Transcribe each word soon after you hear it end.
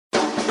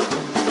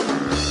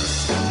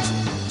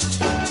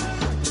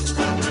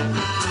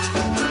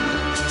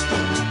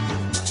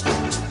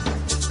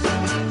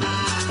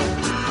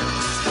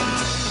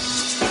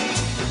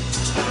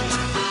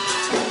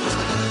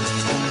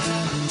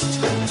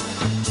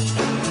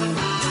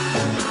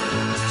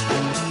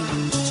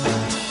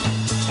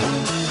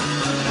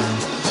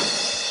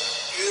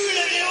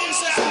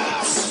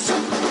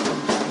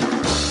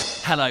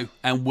Hello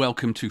and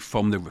welcome to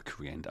From the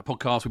Rookery End, a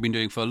podcast we've been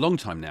doing for a long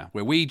time now,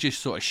 where we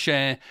just sort of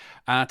share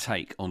our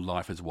take on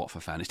life as a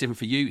Watford fan. It's different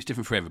for you, it's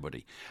different for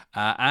everybody.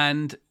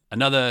 And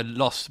another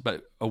loss,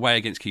 but away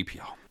against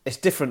QPR. It's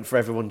different for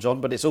everyone, John,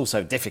 but it's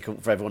also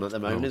difficult for everyone at the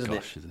moment, isn't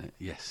it? Isn't it?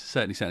 Yes,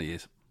 certainly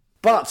is.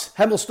 But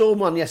Hemel Storm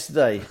won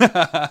yesterday.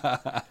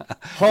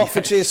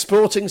 Hertfordshire's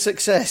sporting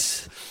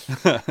success.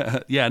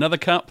 Yeah, another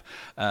cup,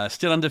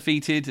 still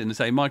undefeated. And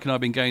say, Mike and I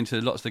have been going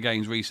to lots of the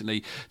games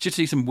recently just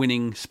to see some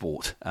winning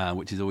sport,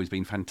 which has always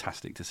been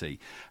fantastic to see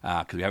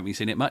because we haven't been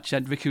seeing it much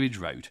at Vicarage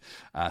Road.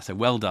 So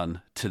well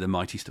done to the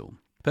mighty Storm.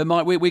 But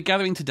Mike, we're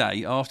gathering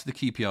today after the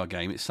QPR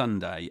game. It's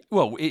Sunday.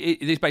 Well,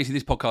 it is basically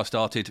this podcast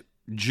started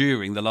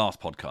during the last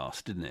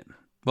podcast, didn't it?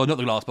 Well, not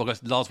the last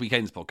podcast, last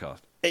weekend's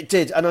podcast. It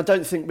did, and I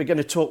don't think we're going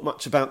to talk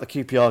much about the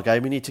QPR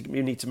game. We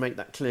need to make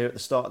that clear at the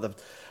start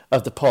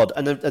of the pod.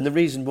 And the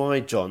reason why,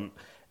 John,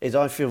 is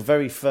I feel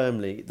very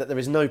firmly that there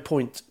is no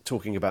point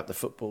talking about the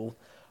football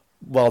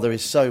while there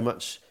is so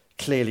much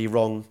clearly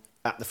wrong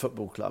at the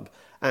football club.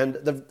 And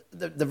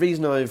the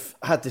reason I've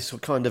had this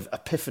kind of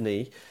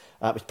epiphany,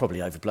 was probably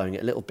overblowing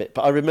it a little bit,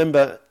 but I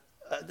remember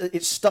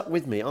it stuck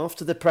with me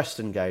after the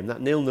Preston game,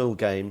 that 0-0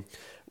 game.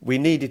 We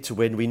needed to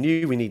win. We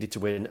knew we needed to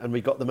win, and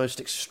we got the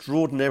most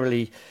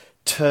extraordinarily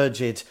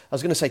turgid. I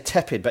was going to say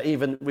tepid, but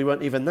we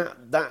weren't even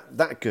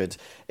that good.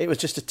 It was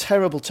just a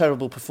terrible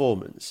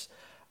performance,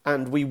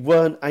 and we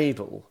weren't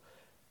able,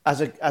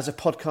 as a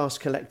podcast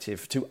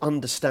collective, to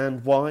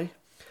understand why.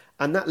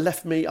 And that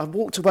left me. I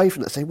walked away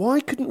from that saying,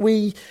 why couldn't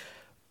we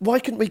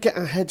get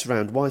our heads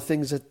around why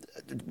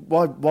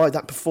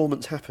that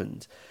performance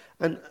happened?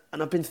 And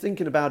I've been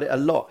thinking about it a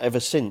lot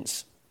ever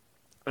since.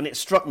 And it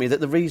struck me that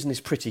the reason is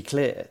pretty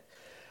clear.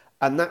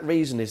 And that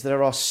reason is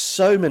there are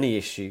so many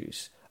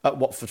issues at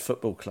Watford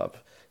Football Club,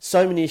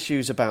 so many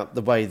issues about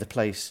the way the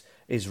place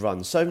is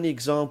run, so many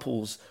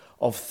examples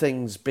of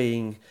things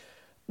being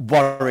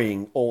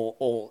worrying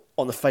or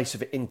on the face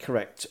of it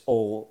incorrect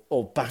or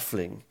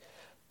baffling,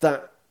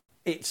 that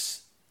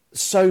it's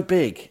so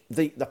big,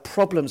 the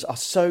problems are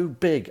so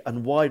big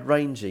and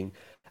wide-ranging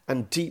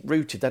and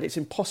deep-rooted that it's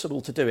impossible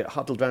to do it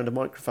huddled around a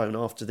microphone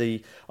after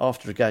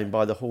a game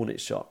by the Hornet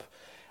shop.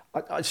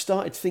 I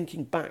started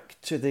thinking back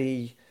to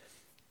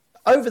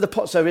over the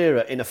Pozzo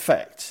era, in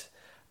effect,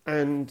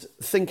 and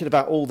thinking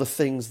about all the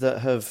things that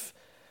have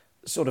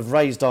sort of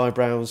raised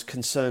eyebrows,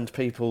 concerned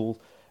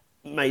people,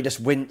 made us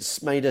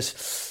wince, made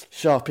us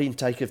sharp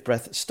intake of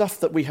breath, stuff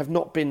that we have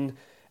not been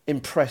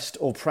impressed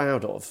or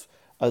proud of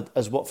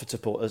as Watford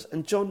supporters.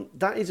 And John,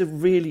 that is a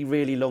really,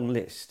 really long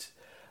list.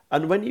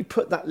 And when you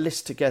put that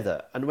list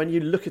together and when you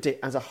look at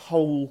it as a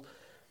whole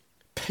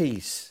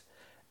piece,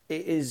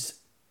 it is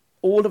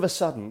all of a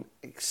sudden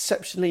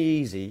exceptionally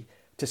easy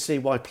to see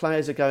why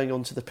players are going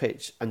onto the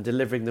pitch and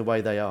delivering the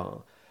way they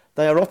are.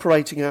 They are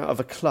operating out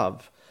of a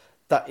club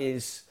that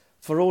is,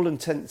 for all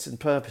intents and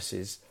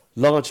purposes,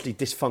 largely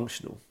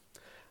dysfunctional.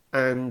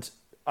 And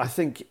I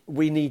think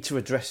we need to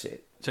address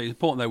it. So it's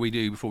important that we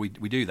do, before we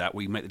do that,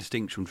 we make the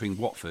distinction between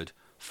Watford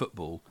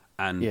football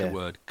and the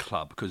word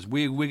club, because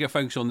we're going to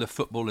focus on the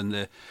football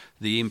and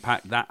the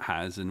impact that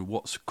has and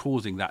what's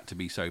causing that to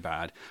be so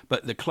bad.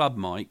 But the club,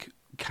 Mike,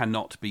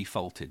 cannot be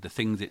faulted, the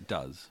things it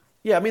does.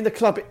 Yeah, I mean, the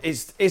club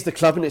is the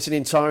club in its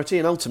entirety,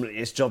 and ultimately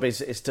its job is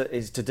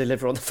to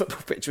deliver on the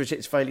football pitch, which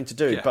it's failing to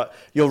do. Yeah. But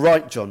you're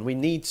right, John, we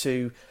need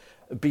to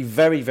be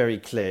very, very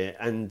clear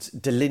and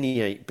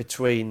delineate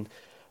between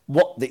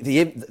what the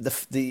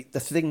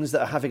things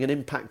that are having an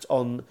impact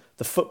on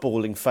the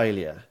footballing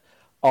failure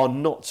are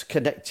not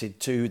connected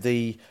to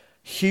the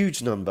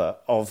huge number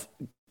of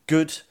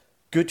good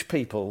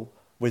people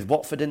with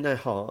Watford in their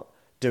heart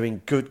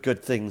doing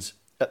good things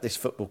at this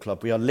football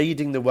club. We are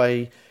leading the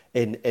way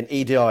in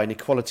EDI, in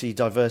equality,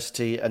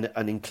 diversity and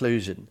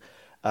inclusion.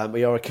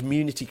 We are a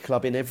community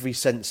club in every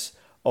sense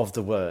of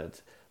the word.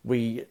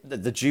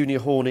 The Junior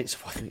Hornets,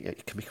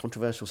 it can be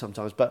controversial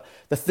sometimes, but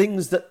the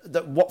things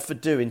that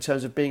Watford do in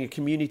terms of being a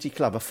community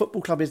club, a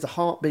football club is the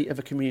heartbeat of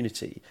a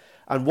community.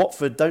 And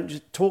Watford don't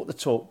just talk the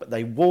talk, but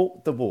they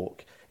walk the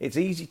walk. It's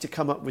easy to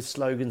come up with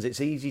slogans. It's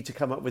easy to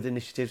come up with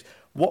initiatives.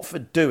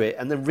 Watford do it.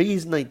 And the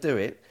reason they do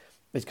it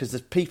is because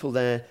there's people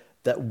there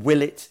that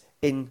will it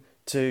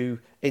into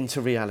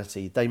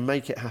reality. They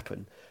make it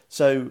happen.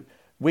 So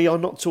we are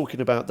not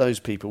talking about those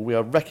people. We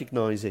are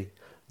recognising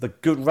the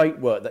great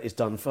work that is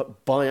done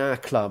by our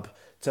club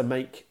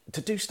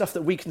to do stuff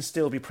that we can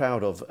still be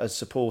proud of as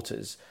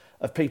supporters,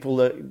 of people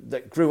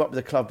that grew up with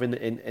the club in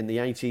the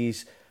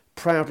 80s,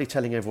 proudly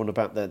telling everyone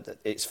about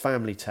its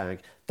family tag.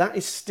 That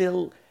is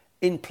still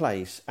in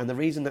place, and the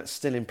reason that's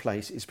still in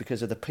place is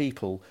because of the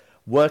people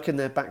working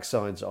their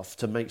backsides off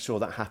to make sure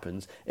that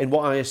happens in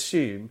what I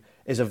assume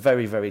is a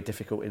very, very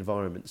difficult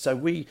environment. So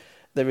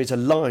there is a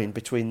line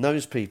between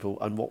those people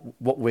and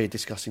what we're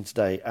discussing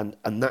today,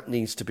 and that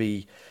needs to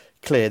be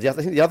clear.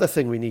 The other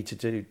thing we need to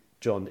do,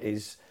 John,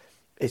 is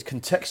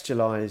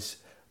contextualise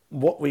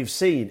what we've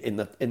seen in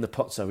the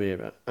Pozzo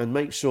era and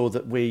make sure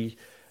that we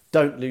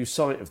don't lose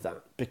sight of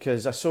that,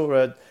 because I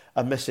saw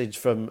a message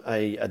from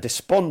a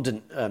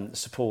despondent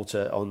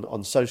supporter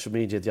on social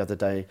media the other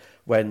day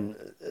when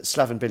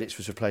Slaven Bilic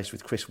was replaced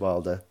with Chris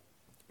Wilder,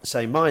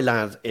 saying, my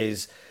lad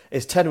is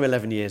 10 or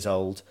 11 years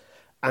old,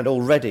 and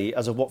already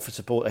as a Watford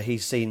supporter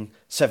he's seen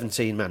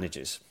 17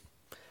 managers.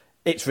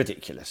 It's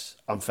ridiculous.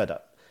 I'm fed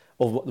up.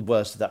 Or the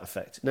worst to that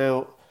effect.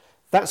 Now,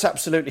 that's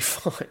absolutely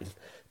fine.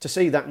 To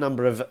see that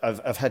number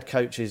of head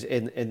coaches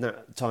in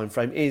that time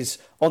frame is,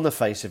 on the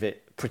face of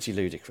it, pretty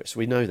ludicrous.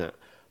 We know that.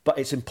 But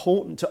it's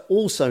important to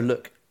also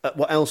look at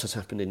what else has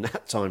happened in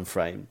that time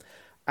frame.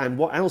 And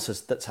what else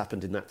that's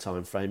happened in that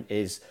time frame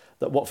is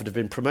that Watford have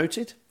been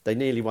promoted. They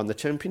nearly won the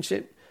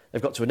Championship.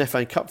 They've got to an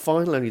FA Cup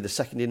final, only the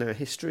second in our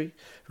history.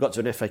 We've got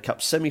to an FA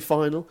Cup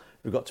semi-final.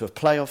 We've got to a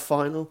playoff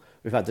final.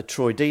 We've had the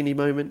Troy Deeney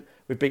moment.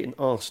 We've beaten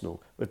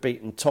Arsenal. We've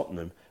beaten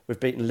Tottenham. We've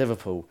beaten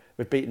Liverpool.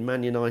 We've beaten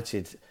Man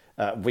United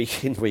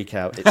week in, week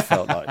out, it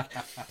felt like.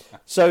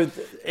 So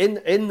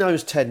in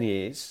those 10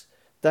 years,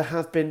 there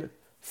have been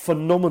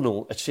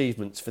phenomenal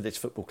achievements for this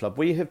football club.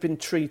 We have been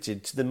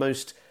treated to the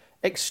most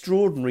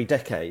extraordinary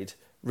decade,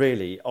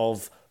 really,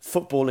 of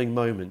footballing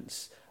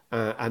moments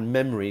and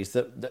memories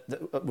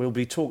that will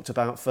be talked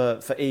about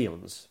for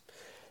eons.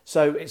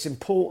 So it's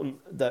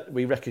important that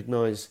we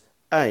recognise,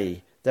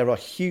 A, there are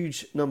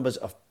huge numbers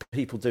of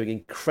people doing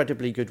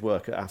incredibly good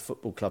work at our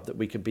football club that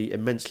we can be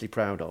immensely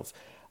proud of.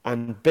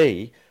 And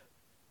B,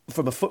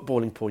 from a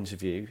footballing point of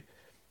view,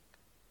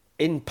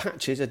 in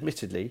patches,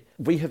 admittedly,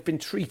 we have been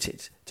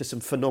treated to some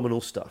phenomenal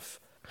stuff.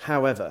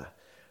 However,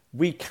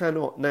 we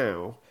cannot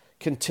now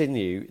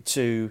continue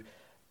to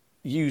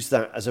use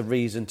that as a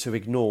reason to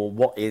ignore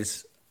what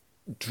is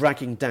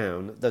dragging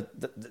down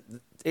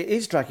it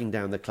is dragging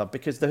down the club,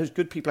 because those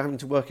good people are having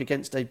to work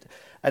against an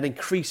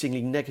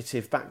increasingly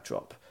negative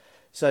backdrop.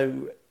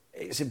 So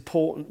it's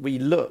important we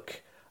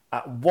look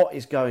at what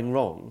is going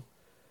wrong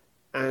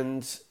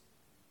and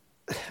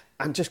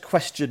just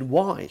question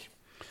why.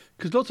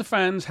 Because lots of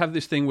fans have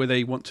this thing where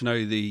they want to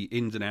know the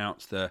ins and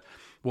outs,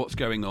 what's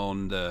going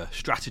on, the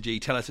strategy.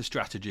 Tell us a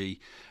strategy.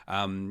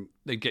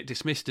 They get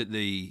dismissed at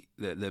the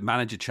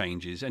manager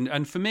changes,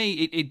 and for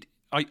me,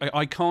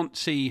 I can't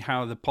see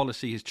how the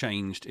policy has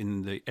changed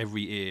in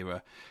every year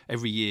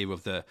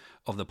of the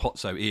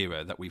Pozzo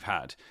era that we've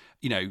had.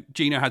 You know,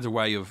 Gino has a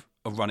way of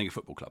running a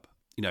football club.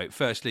 You know,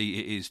 firstly,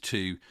 it is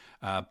to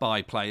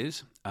buy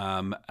players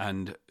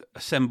and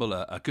assemble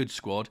a good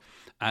squad,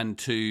 and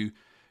to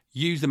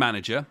use the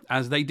manager,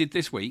 as they did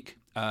this week,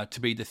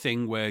 to be the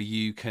thing where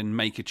you can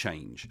make a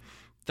change.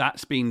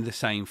 That's been the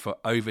same for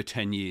over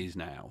 10 years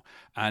now.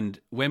 And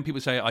when people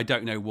say, I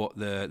don't know what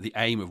the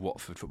aim of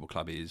Watford Football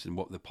Club is and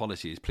what the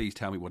policy is, please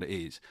tell me what it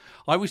is.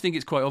 I always think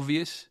it's quite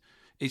obvious.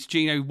 It's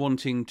Gino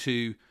wanting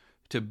to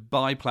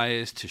buy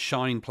players, to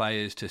shine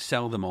players, to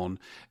sell them on.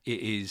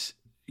 It is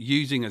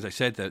using, as I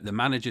said, the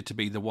manager to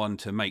be the one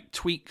to make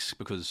tweaks,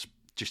 because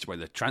just the way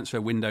the transfer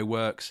window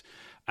works.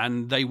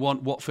 And they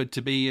want Watford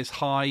to be as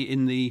high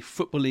in the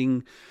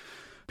footballing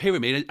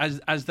pyramid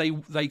as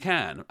they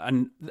can.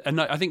 And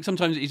I think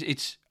sometimes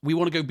it's we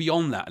want to go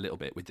beyond that a little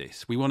bit with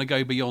this. We want to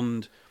go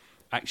beyond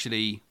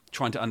actually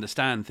trying to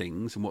understand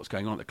things and what's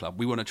going on at the club.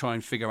 We want to try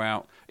and figure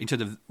out, in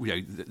terms of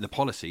the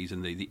policies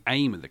and the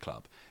aim of the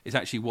club, is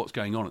actually what's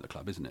going on at the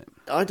club, isn't it?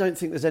 I don't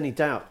think there's any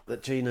doubt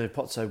that Gino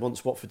Pozzo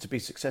wants Watford to be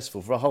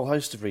successful for a whole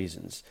host of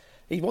reasons.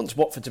 He wants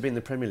Watford to be in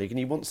the Premier League and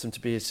he wants them to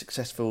be as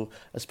successful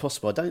as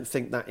possible. I don't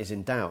think that is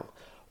in doubt.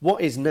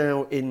 What is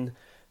now in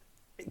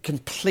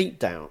complete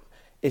doubt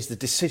is the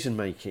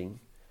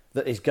decision-making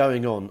that is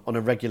going on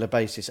a regular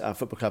basis at our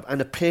football club, and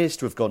appears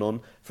to have gone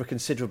on for a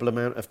considerable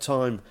amount of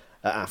time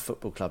at our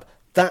football club.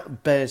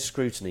 That bears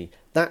scrutiny.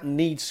 That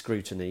needs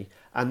scrutiny,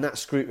 and that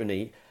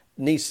scrutiny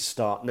needs to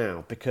start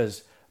now,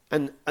 because...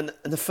 And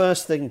the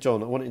first thing,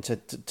 John, I wanted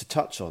to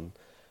touch on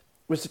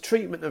was the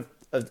treatment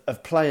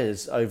of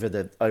players over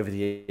the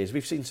years.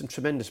 We've seen some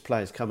tremendous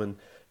players come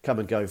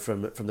and go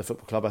from the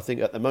football club. I think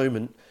at the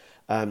moment,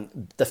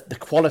 the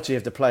quality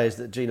of the players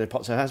that Gino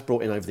Pozzo has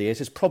brought in over the years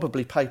has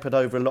probably papered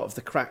over a lot of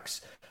the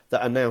cracks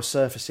that are now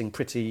surfacing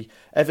pretty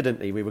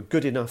evidently.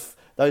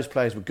 Those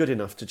players were good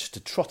enough to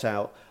trot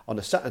out on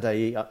a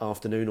Saturday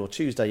afternoon or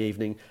Tuesday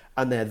evening,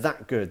 and they're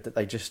that good that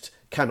they just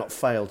cannot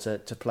fail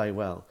to play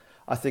well.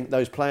 I think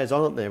those players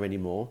aren't there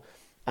anymore,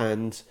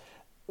 and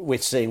we're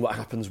seeing what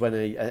happens when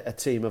a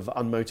team of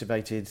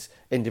unmotivated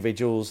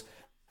individuals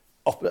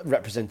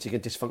representing a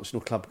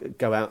dysfunctional club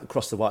go out and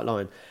cross the white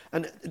line.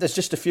 And there's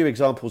just a few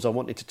examples I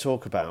wanted to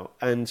talk about.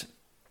 And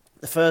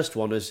the first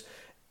one is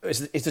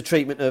the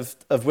treatment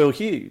of Will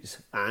Hughes.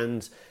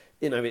 And,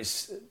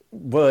 it's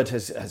word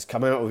has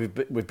come out,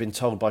 we've been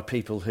told by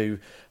people who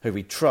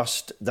we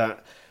trust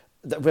that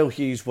Will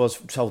Hughes was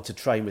told to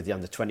train with the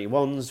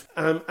under-21s.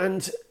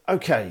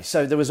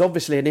 So there was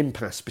obviously an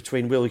impasse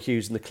between Will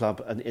Hughes and the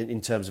club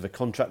in terms of a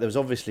contract. There was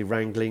obviously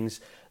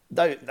wranglings.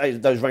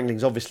 Those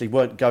wranglings obviously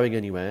weren't going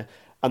anywhere,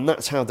 and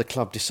that's how the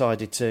club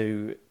decided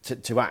to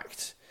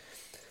act.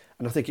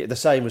 And I think the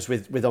same was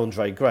with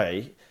Andre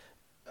Gray.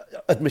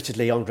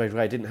 admittedly, Andre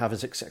Gray didn't have a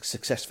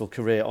successful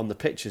career on the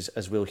pitch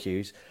as Will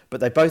Hughes, but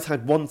they both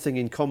had one thing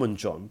in common,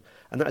 John,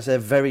 and that is they're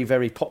very,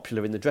 very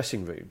popular in the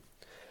dressing room.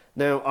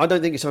 Now, I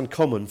don't think it's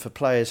uncommon for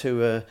players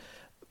who are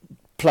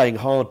playing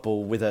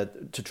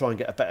hardball to try and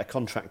get a better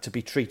contract to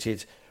be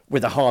treated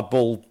with a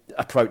hardball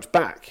approach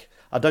back.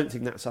 I don't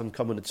think that's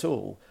uncommon at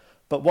all.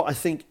 But what I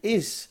think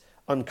is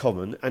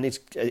uncommon and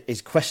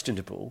is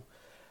questionable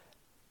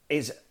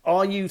is,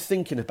 are you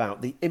thinking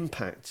about the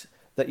impact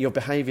that your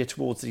behaviour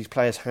towards these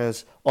players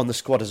has on the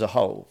squad as a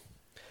whole?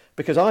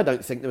 Because I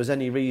don't think there was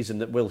any reason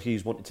that Will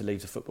Hughes wanted to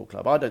leave the football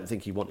club. I don't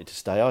think he wanted to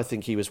stay. I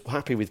think he was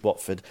happy with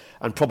Watford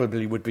and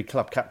probably would be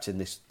club captain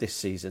this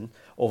season,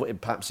 or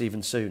perhaps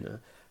even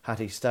sooner, had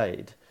he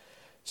stayed.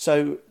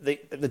 So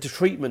the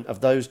treatment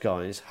of those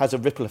guys has a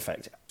ripple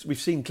effect. We've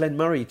seen Glenn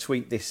Murray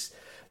tweet this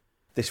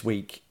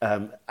week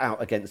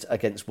out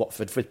against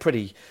Watford with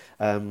pretty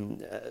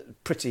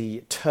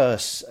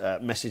terse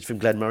message from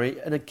Glenn Murray.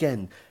 And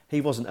again, he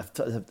wasn't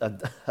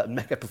a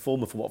mega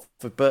performer for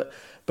Watford, but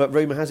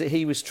rumour has it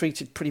he was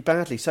treated pretty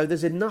badly. So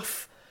there's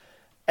enough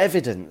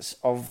evidence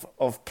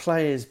of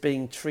players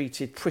being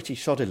treated pretty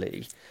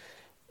shoddily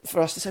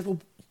for us to say, well,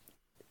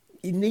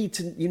 you need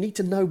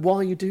to know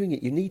why you're doing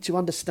it. You need to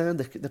understand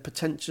the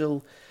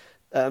potential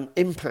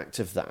impact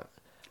of that.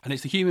 And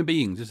it's the human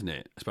beings, isn't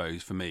it? I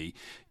suppose for me,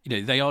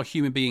 they are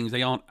human beings.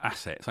 They aren't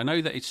assets. I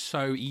know that it's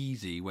so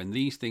easy when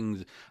these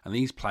things and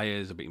these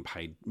players are being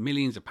paid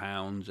millions of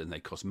pounds and they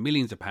cost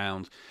millions of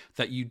pounds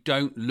that you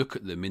don't look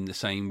at them in the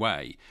same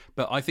way.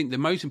 But I think the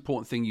most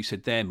important thing you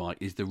said there, Mike,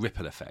 is the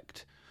ripple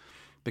effect,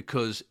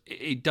 because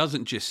it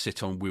doesn't just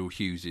sit on Will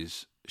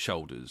Hughes's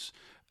shoulders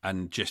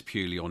and just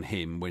purely on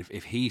him.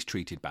 If he's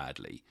treated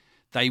badly,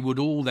 they would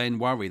all then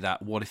worry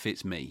that, what if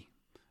it's me?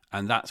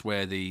 And that's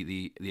where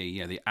the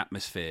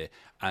atmosphere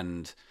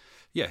and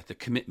the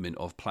commitment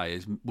of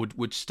players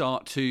would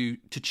start to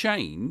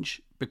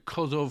change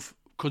because of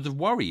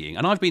worrying.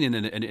 And I've been in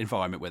an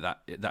environment where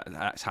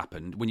that's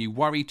happened. When you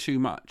worry too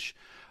much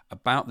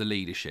about the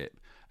leadership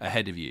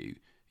ahead of you,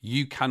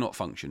 you cannot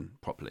function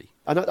properly.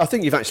 And I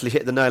think you've actually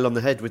hit the nail on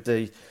the head with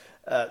the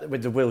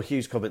Will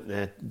Hughes comment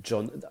there,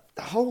 John.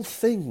 The whole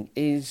thing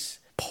is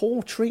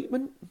poor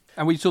treatment.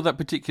 And we saw that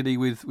particularly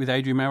with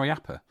Adrian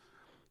Mariappa.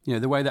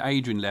 The way that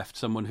Adrian left,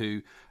 someone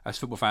who, as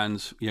football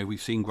fans,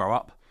 we've seen grow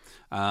up,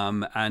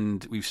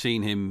 and we've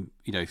seen him,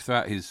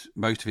 throughout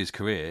most of his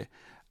career,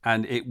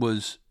 and it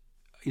was,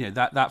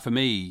 that for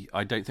me,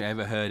 I don't think I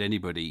ever heard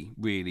anybody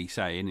really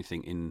say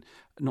anything in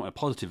not a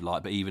positive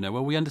light, but even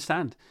we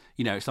understand.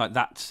 It's like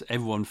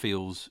everyone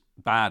feels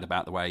bad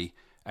about the way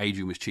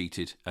Adrian was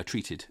treated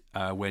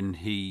when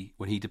he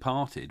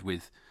departed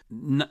with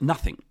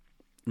nothing.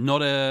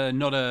 Not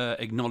a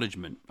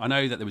acknowledgement. I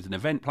know that there was an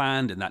event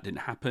planned and that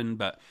didn't happen,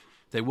 but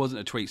there wasn't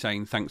a tweet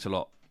saying thanks a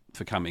lot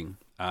for coming.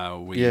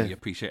 We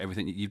appreciate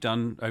everything that you've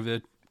done over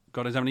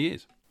God knows how many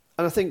years.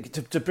 And I think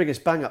to bring us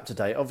bang up to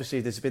date, obviously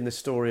there's been the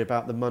story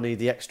about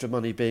the extra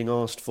money being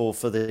asked for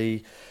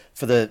the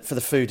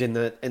food in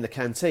the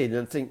canteen.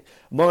 And I think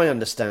my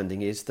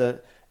understanding is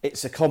that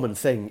it's a common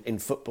thing in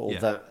football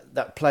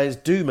that players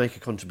do make a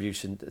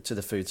contribution to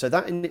the food. So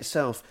that in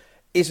itself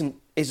isn't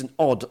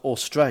odd or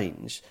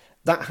strange.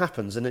 That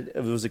happens, and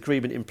there was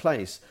agreement in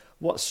place.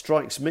 What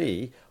strikes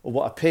me, or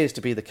what appears to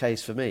be the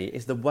case for me,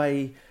 is the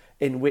way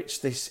in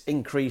which this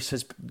increase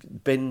has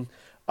been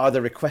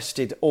either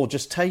requested or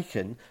just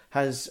taken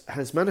has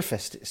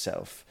manifested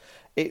itself.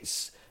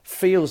 It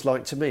feels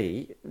like to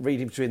me,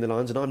 reading between the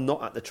lines, and I'm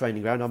not at the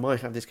training ground, I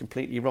might have this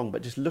completely wrong,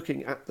 but just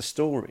looking at the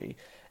story,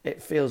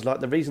 it feels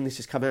like the reason this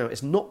has come out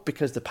is not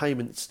because the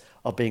payments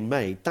are being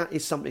made. That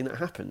is something that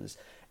happens.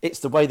 It's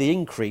the way the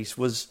increase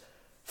was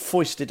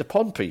foisted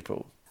upon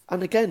people.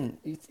 And again,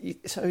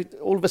 so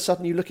all of a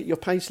sudden you look at your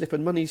payslip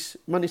and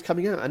money's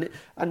coming out,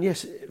 and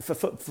yes, for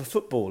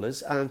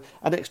footballers, an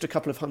extra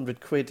couple of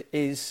 £100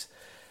 is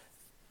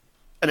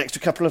an extra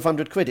couple of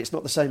 £100. It's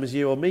not the same as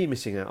you or me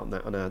missing out on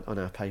that on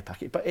our pay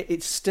packet, but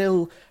it's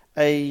still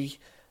a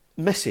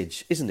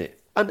message, isn't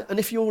it? And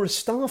if you're a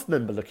staff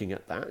member looking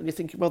at that and you're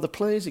thinking, well, the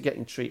players are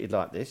getting treated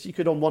like this, you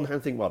could on one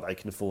hand think, well, they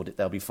can afford it,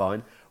 they'll be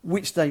fine,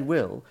 which they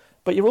will.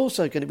 But you're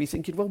also going to be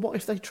thinking, well, what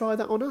if they try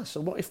that on us,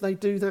 or what if they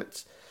do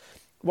that?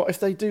 What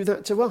if they do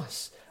that to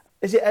us?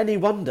 Is it any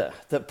wonder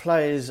that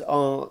players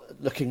are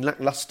looking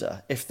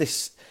lacklustre if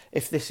this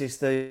is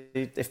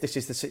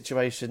the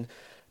situation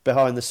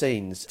behind the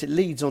scenes? It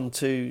leads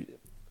onto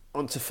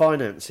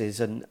finances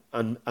and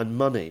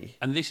money.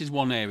 And this is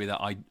one area that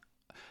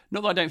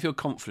not that I don't feel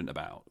confident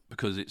about,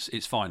 because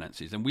it's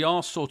finances, and we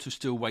are sort of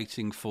still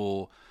waiting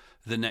for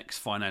the next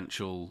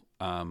financial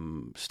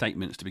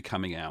statements to be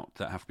coming out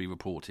that have to be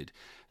reported.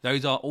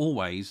 Those are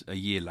always a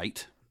year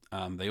late.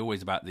 They're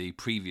always about the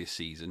previous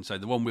season. So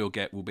the one we'll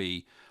get will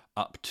be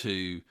up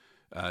to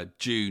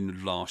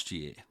June last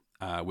year,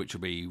 which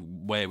will be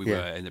where we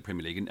were in the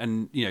Premier League.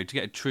 And to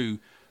get a true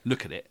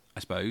look at it,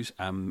 I suppose,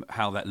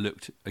 how that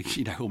looked,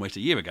 almost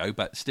a year ago,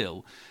 but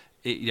still,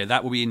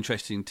 that will be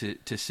interesting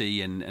to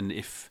see. And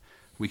if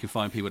we can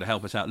find people to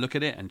help us out, look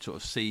at it and sort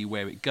of see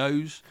where it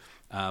goes.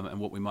 and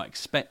what we might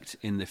expect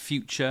in the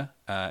future,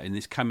 in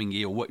this coming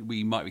year, or what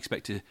we might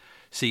expect to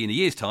see in a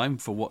year's time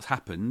for what's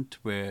happened,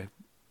 where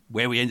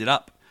we ended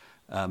up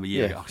a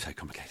year ago. Oh, so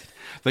complicated.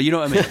 But you know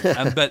what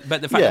I mean. But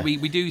the fact that we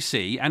do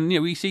see, and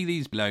we see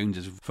these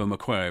loans from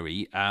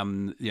Macquarie,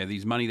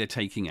 these money they're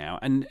taking out,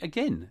 and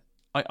again,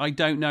 I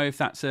don't know if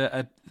that's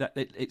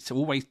it's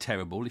always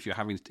terrible if you're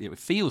having. It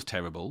feels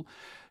terrible,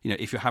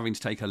 if you're having to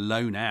take a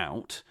loan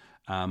out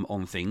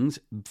on things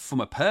from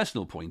a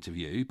personal point of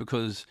view,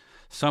 because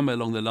somewhere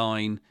along the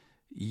line,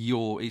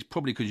 it's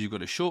probably because you've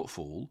got a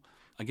shortfall.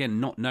 Again,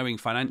 not knowing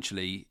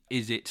financially,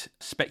 is it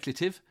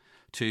speculative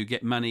to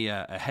get money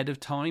ahead of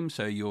time,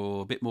 so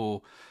you're a bit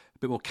more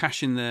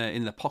cash in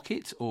the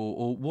pocket,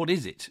 or what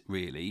is it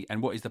really,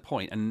 and what is the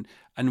point?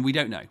 And we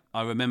don't know.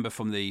 I remember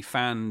from the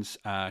fans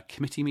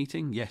committee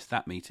meeting, yes,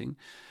 that meeting,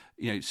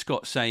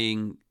 Scott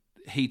saying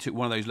he took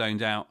one of those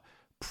loans out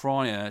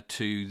prior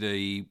to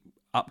the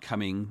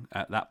upcoming,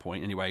 at that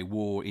point anyway,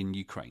 war in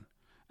Ukraine.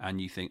 And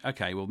you think,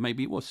 okay, well,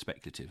 maybe it was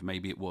speculative,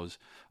 maybe it was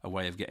a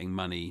way of getting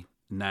money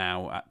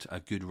now at a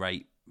good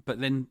rate, but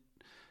then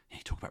you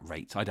talk about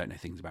rates. I don't know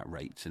things about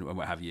rates and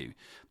what have you.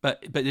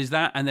 But there's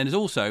that, and then there's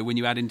also, when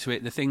you add into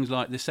it, the things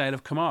like the sale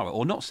of Kamara,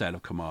 or not sale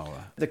of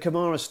Kamara. The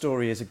Kamara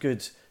story is a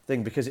good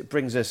thing because it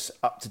brings us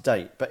up to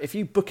date. But if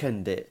you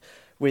bookend it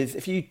with,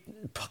 if you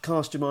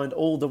cast your mind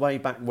all the way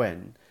back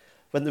when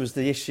there was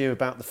the issue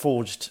about the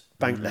forged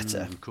bank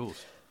letter. Of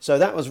course. So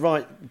that was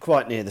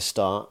quite near the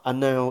start. And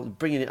now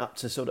bringing it up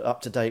to sort of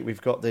up to date,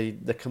 we've got the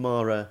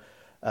Kamara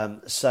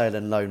sale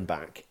and loan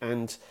back.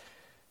 And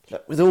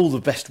look, with all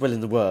the best will in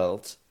the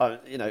world,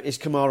 is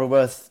Kamara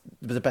worth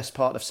the best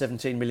part of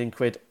 17 million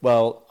quid?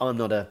 Well, I'm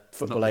not a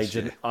football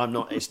agent. I'm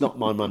not. It's not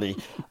my money,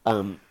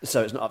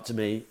 so it's not up to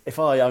me. If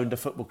I owned a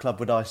football club,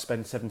 would I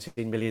spend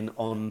 17 million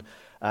on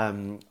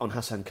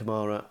Hassan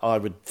Kamara? I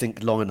would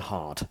think long and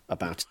hard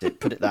about it.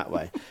 Put it that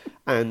way.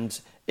 And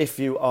if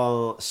you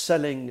are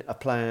selling a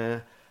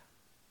player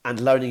and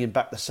loaning him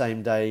back the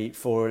same day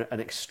for an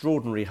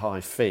extraordinary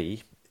high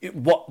fee,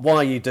 why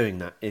are you doing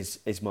that?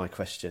 Is my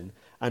question.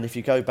 And if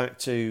you go back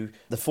to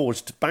the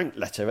forged bank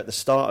letter at the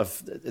start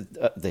of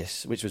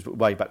this, which was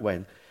way back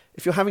when,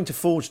 if you're having to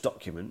forge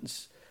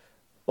documents,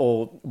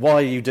 or why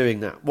are you doing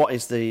that?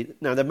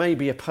 Now, there may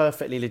be a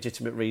perfectly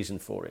legitimate reason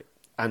for it.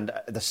 And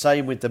the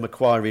same with the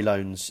Macquarie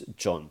loans,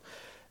 John.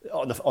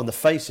 On the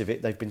face of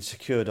it, they've been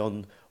secured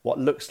on what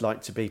looks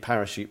like to be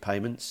parachute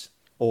payments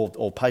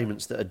or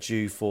payments that are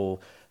due for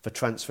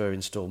transfer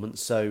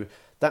instalments. So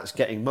that's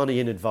getting money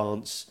in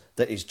advance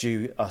that is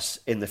due us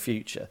in the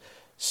future.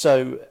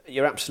 So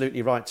you're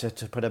absolutely right to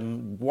put a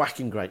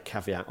whacking great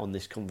caveat on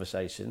this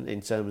conversation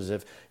in terms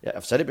of,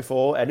 I've said it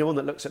before, anyone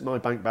that looks at my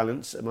bank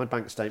balance, my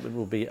bank statement,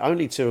 will be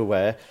only too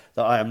aware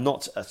that I am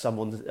not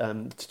someone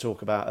to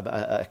talk about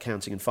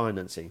accounting and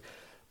financing.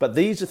 But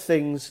these are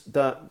things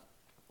that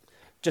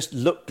just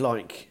look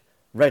like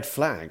red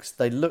flags.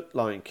 They look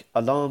like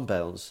alarm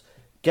bells.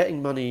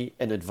 Getting money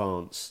in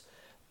advance,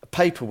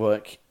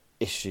 paperwork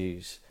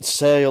issues,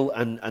 sale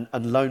and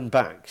loan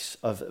backs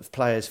of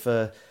players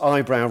for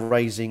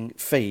eyebrow-raising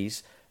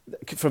fees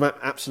from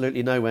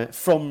absolutely nowhere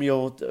from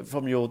your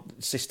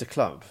sister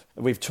club.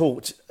 We've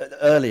talked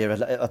earlier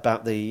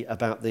about the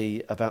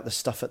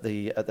stuff at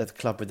the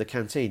club with the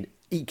canteen,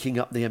 eking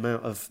up the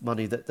amount of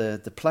money that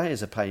the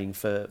players are paying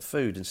for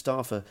food and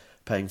staff are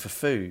paying for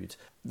food.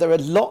 There are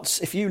lots.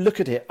 If you look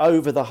at it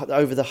over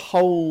the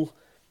whole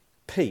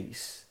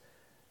piece,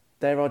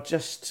 there are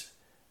just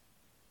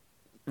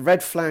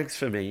red flags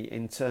for me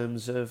in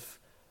terms of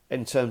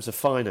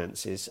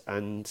finances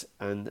and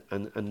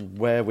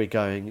where we're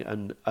going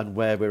and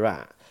where we're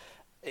at.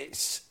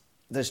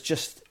 There's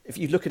just, if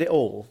you look at it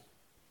all,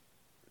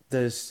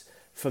 there's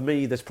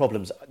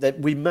problems.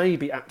 We may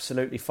be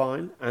absolutely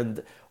fine,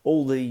 and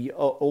all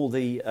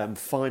the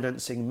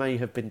financing may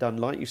have been done,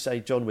 like you say,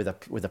 John, with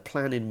a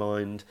plan in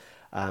mind,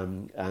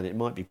 and it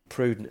might be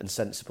prudent and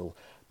sensible.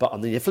 But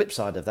on the flip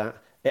side of that,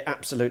 it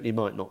absolutely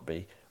might not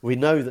be. We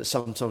know that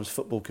sometimes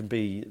football can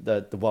be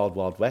the wild,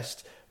 wild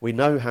west. We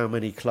know how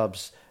many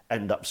clubs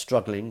end up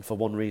struggling for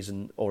one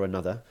reason or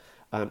another.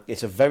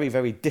 It's a very,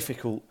 very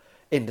difficult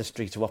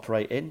industry to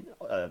operate in.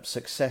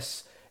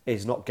 Success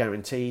is not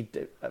guaranteed.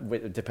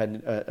 It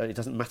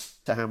doesn't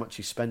matter how much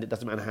you spend. It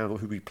doesn't matter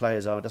who your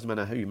players are. It doesn't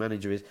matter who your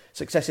manager is.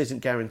 Success isn't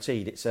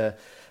guaranteed. There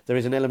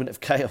is an element of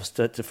chaos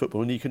to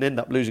football, and you can end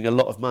up losing a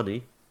lot of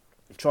money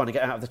trying to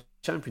get out of the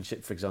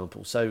Championship, for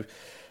example. So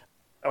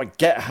I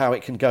get how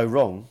it can go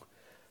wrong,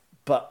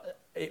 but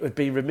it would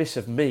be remiss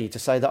of me to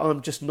say that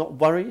I'm just not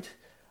worried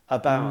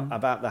about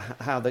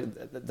how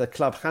the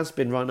club has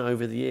been run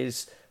over the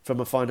years from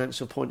a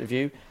financial point of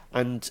view,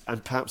 and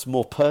perhaps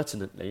more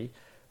pertinently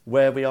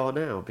where we are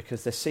now,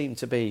 because there seem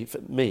to be, for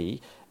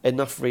me,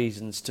 enough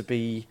reasons to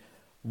be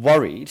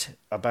worried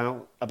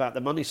about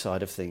the money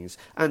side of things.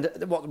 And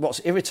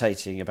what's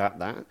irritating about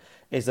that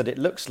is that it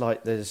looks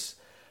like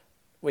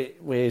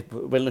we're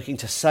looking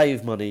to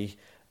save money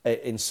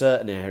in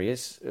certain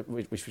areas,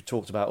 which we've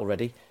talked about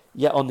already.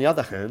 Yet on the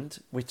other hand,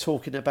 we're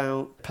talking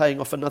about paying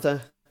off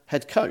another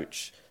head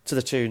coach. to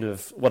the tune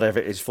of whatever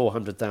it is,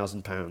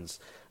 £400,000,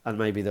 and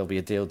maybe there'll be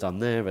a deal done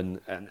there, and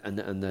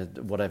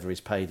whatever is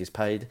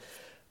paid.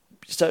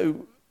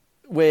 So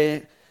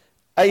we're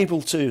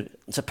able to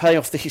pay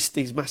off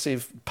these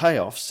massive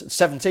payoffs.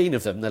 17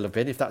 of them there'll have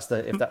been, if that's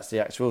the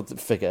actual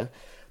figure,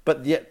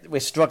 but yet we're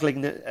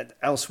struggling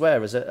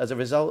elsewhere as a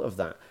result of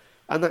that,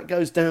 and that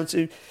goes down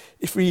to,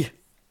 if we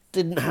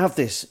didn't have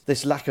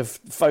this lack of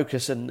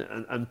focus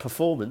and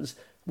performance,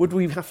 would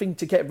we be having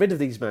to get rid of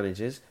these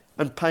managers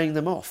and paying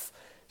them off?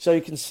 So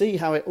you can see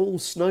how it all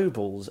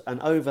snowballs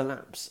and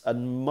overlaps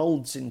and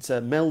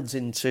melds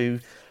into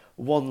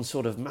one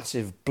sort of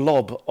massive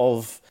blob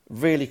of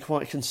really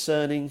quite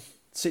concerning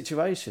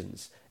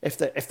situations. If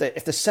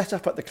the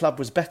setup at the club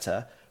was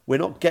better, we're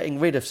not getting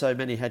rid of so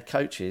many head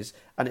coaches,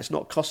 and it's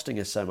not costing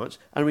us so much,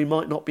 and we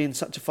might not be in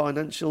such a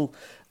financial,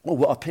 or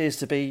what appears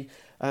to be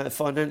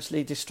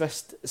financially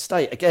distressed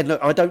state. Again,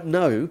 look, I don't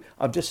know.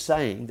 I'm just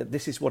saying that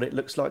this is what it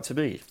looks like to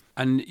me.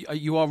 And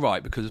you are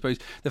right, because I suppose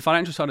the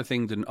financial side of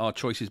things and our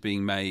choices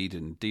being made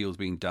and deals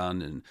being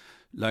done and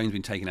loans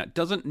being taken out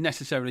doesn't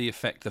necessarily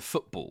affect the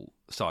football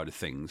side of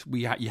things.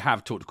 You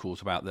have talked, of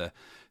course, about the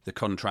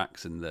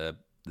contracts and the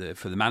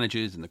for the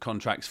managers and the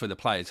contracts for the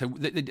players. So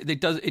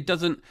it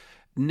doesn't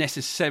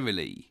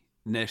necessarily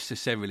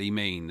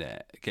mean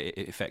that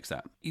it affects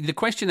that. The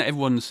question that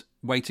everyone's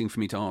waiting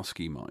for me to ask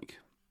you, Mike,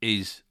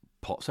 is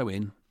Pozzo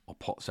in or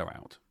Pozzo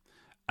out?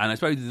 And I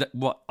suppose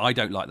what I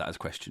don't like that as a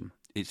question.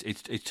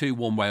 It's too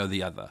one way or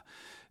the other.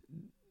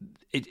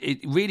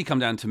 It really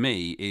comes down to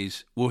me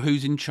is, well,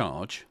 who's in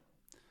charge?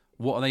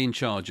 What are they in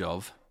charge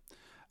of?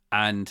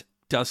 And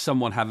does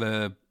someone have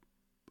a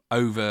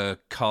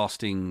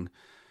overcasting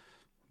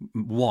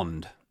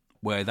wand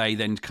where they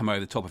then come over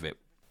the top of it?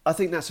 I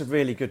think that's a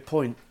really good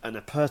point and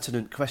a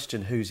pertinent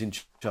question, who's in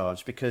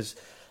charge, because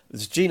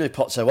Gino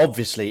Pozzo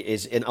obviously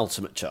is in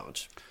ultimate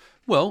charge.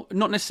 Well,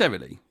 not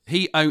necessarily.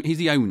 He's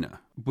the owner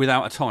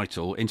without a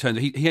title, in terms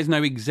of he has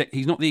no exec.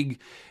 He's not the,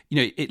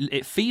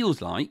 it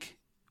feels like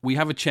we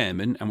have a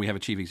chairman and we have a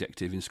chief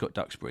executive in Scott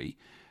Duxbury.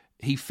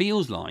 He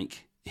feels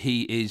like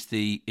he is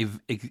the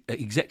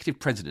executive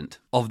president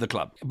of the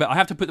club. But I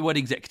have to put the word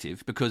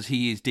executive because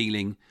he is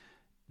dealing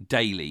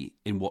daily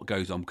in what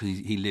goes on, because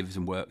he lives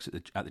and works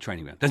at the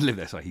training ground. Doesn't live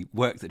there, sorry. He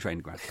works at the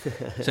training ground.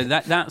 So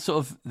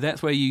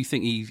that's where you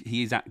think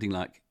he is acting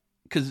like,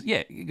 because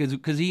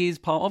he is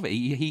part of it.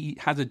 He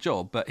has a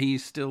job, but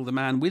he's still the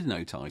man with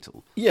no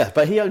title. Yeah,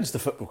 but he owns the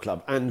football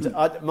club, and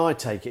my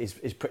take is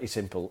pretty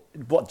simple.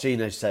 What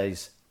Gino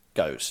says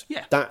goes.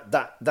 Yeah.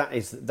 That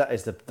is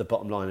the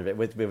bottom line of it.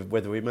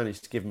 Whether we manage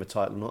to give him a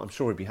title or not, I'm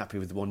sure he'd be happy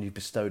with the one you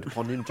bestowed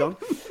upon him, John.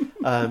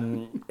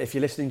 If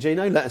you're listening,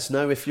 Gino, let us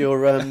know if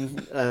you're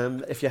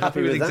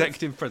happy with that.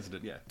 Executive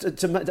president, yeah.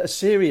 To make a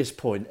serious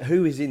point,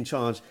 who is in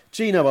charge?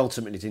 Gino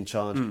ultimately is in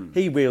charge.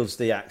 He wields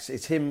the axe.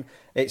 It's him.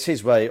 It's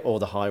his way or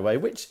the highway,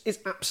 which is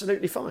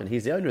absolutely fine.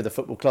 He's the owner of the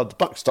football club. The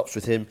buck stops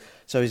with him,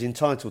 so he's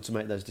entitled to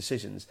make those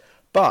decisions.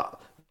 But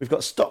we've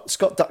got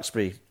Scott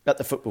Duxbury at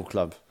the football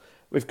club.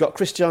 We've got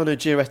Cristiano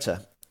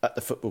Giuretta at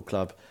the football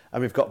club,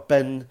 and we've got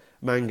Ben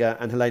Manga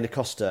and Helena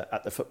Costa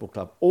at the football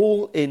club,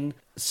 all in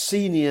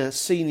senior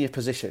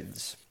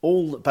positions,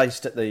 all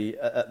based at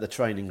the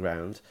training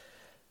ground.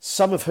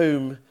 Some of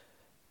whom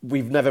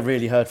we've never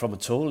really heard from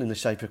at all, in the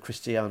shape of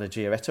Cristiano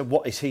Giuretta.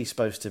 What is he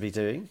supposed to be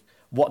doing?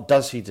 What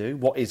does he do?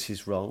 What is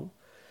his role?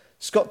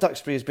 Scott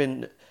Duxbury has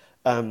been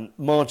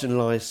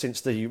marginalised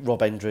since the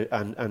Rob Andrew.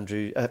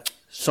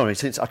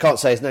 Since I can't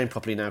say his name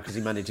properly now because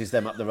he manages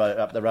them up the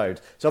road.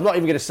 So I'm not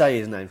even going to say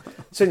his name.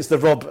 Since the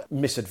Rob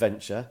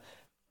misadventure,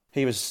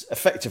 he was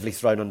effectively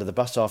thrown under the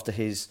bus after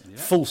his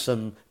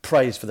fulsome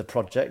praise for the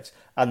project,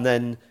 and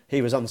then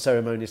he was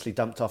unceremoniously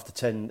dumped after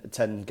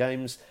 10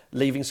 games,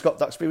 leaving Scott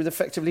Duxbury with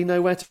effectively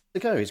nowhere to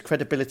go. His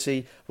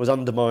credibility was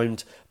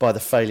undermined by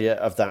the failure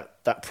of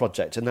that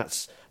project, and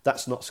that's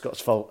not Scott's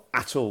fault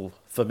at all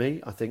for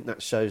me. I think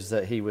that shows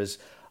that he was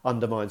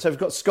undermined. So we've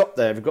got Scott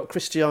there, we've got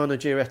Cristiano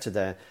Giuretta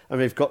there, and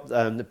we've got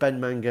Ben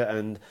Manga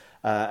and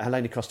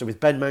Helena Costa, with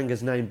Ben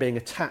Manga's name being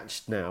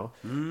attached now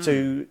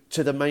to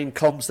the main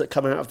comms that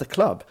come out of the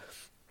club.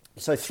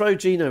 So throw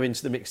Gino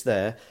into the mix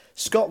there.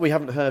 Scott we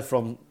haven't heard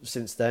from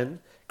since then.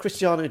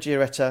 Cristiano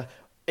Giuretta,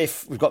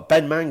 if we've got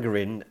Ben Manga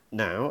in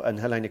now and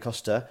Helena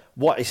Costa,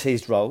 what is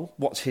his role?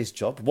 What's his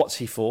job? What's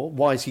he for?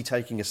 Why is he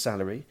taking a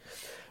salary?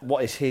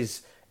 What is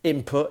his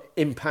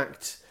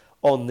impact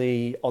on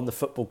the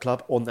football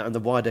club, and the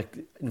wider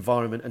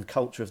environment and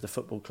culture of the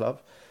football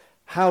club?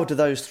 How do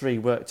those three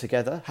work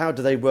together? How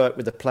do they work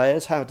with the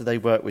players? How do they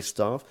work with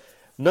staff?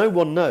 No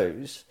one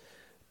knows.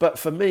 But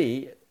for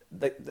me,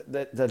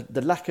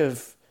 the lack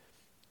of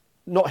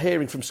not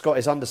hearing from Scott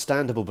is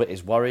understandable, but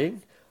is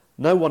worrying.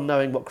 No one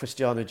knowing what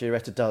Cristiano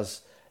Giuretta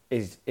does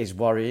is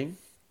worrying.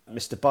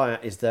 Mr.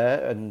 Bayat is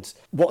there, and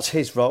what's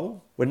his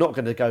role? We're not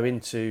going to go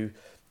into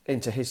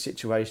his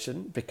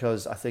situation,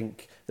 because I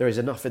think there is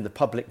enough in the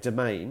public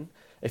domain.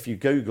 If you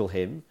Google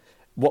him,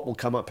 what will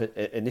come up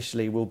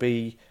initially will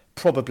be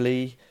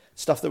probably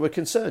stuff that would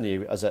concern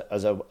you as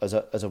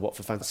a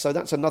Watford fan. So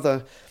that's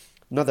another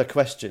another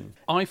question.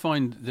 I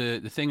find the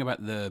thing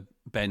about the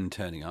Ben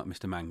turning up,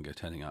 Mr. Manga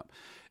turning up,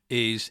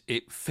 is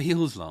it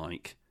feels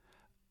like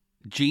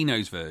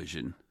Gino's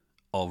version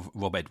of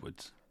Rob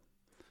Edwards.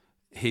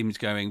 Him's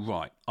going,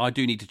 right, I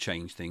do need to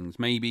change things.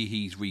 Maybe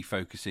he's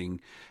refocusing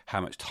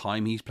how much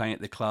time he's playing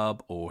at the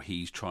club, or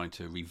he's trying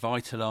to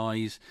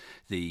revitalise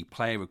the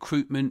player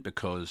recruitment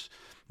because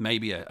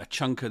maybe a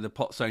chunk of the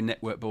Pozzo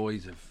Network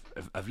boys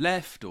have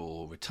left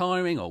or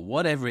retiring or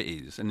whatever it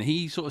is. And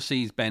he sort of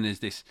sees Ben as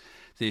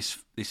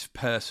this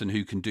person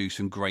who can do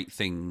some great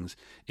things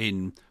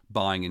in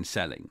buying and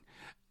selling.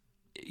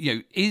 You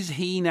know, is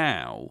he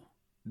now,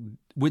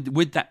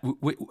 with that,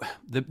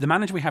 the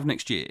manager we have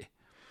next year,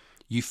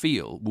 you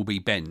feel will be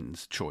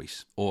Ben's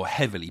choice, or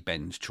heavily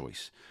Ben's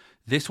choice.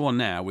 This one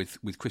now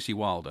with Chrissy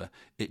Wilder,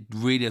 it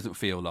really doesn't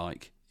feel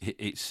like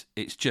it's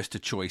just a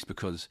choice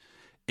because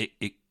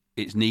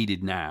it's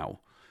needed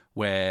now.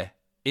 Where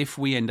if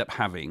we end up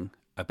having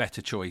a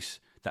better choice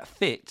that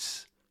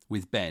fits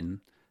with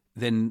Ben,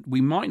 then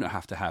we might not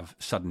have to have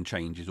sudden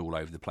changes all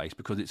over the place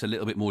because it's a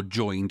little bit more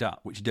joined up,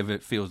 which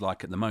it feels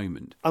like at the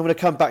moment. I'm going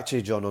to come back to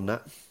you, John, on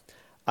that.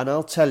 And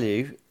I'll tell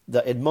you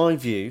that in my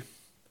view,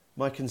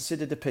 my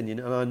considered opinion,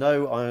 and I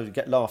know I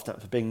get laughed at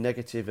for being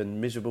negative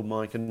and miserable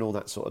Mike and all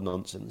that sort of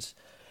nonsense.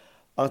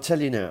 I'll tell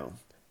you now,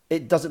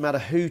 it doesn't matter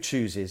who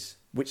chooses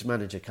which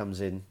manager comes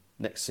in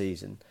next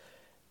season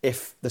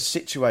if the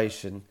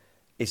situation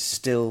is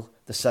still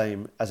the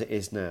same as it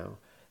is now.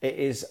 It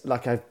is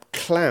like a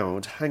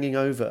cloud hanging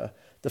over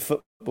the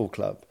football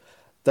club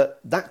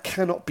that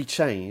cannot be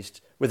changed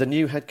with a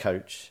new head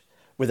coach,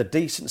 with a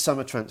decent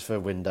summer transfer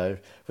window,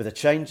 with a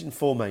change in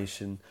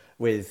formation,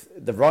 with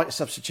the right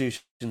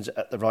substitutions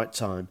at the right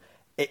time.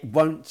 It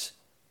won't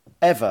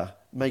ever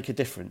make a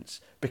difference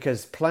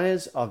because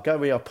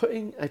we are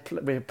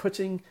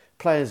putting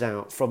players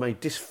out from a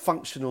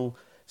dysfunctional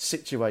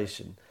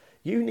situation.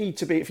 You need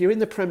to be, if you're in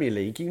the Premier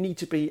League, you need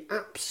to be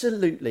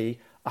absolutely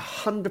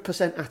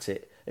 100% at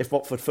it if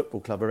Watford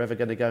Football Club are ever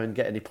going to go and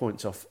get any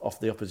points off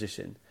the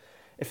opposition.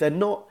 If they're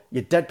not,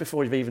 you're dead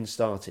before you've even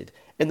started.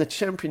 In the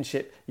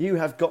Championship, you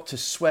have got to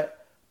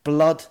sweat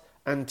blood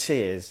and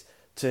tears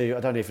to, I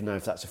don't even know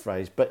if that's a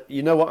phrase, but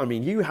you know what I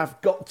mean. You have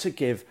got to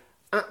give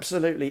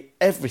absolutely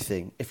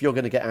everything if you're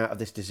going to get out of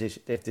this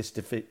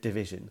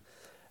division.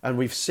 And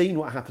we've seen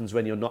what happens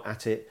when you're not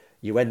at it.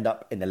 You end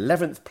up in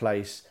 11th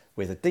place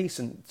with a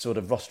decent sort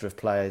of roster of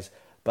players,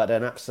 but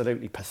an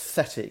absolutely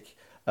pathetic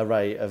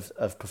array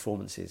of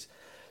performances.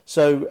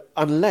 So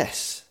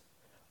unless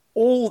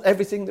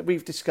everything that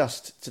we've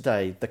discussed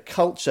today, the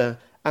culture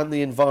and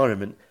the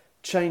environment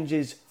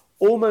changes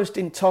almost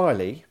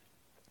entirely,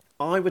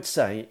 I would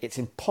say it's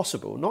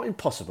impossible, not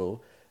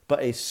impossible,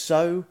 but it's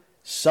so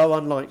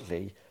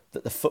unlikely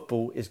that the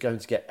football is going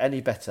to get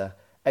any better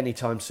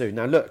anytime soon.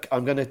 Now look, I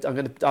am going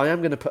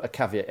to put a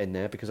caveat in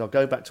there because I'll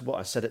go back to what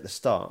I said at the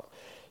start.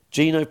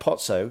 Gino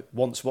Pozzo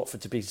wants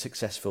Watford to be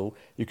successful.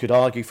 You could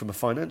argue from a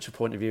financial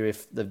point of view,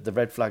 if the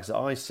red flags that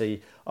I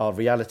see are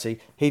reality,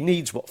 he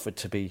needs Watford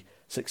to be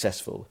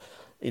successful.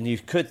 And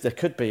there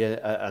could be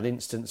an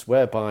instance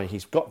whereby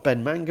he's got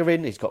Ben Manga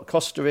in, he's got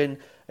Costa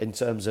in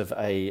terms of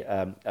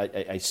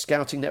a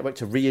scouting network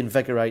to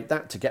reinvigorate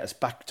that, to get us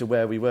back to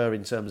where we were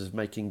in terms of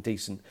making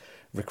decent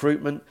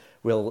recruitment.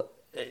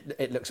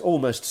 It looks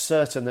almost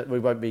certain that we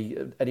won't be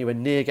anywhere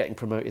near getting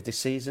promoted this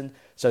season.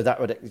 So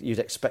you'd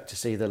expect to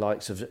see the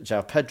likes of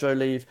João Pedro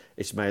leave,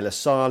 Ismail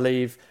Assar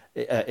leave,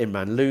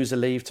 Imran Louza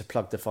leave to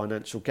plug the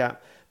financial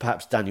gap.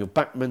 Perhaps Daniel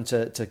Bachmann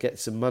to get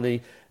some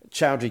money.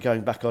 Chowdhury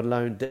going back on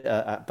loan.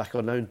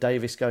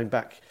 Davis going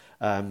back.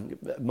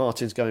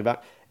 Martin's going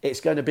back.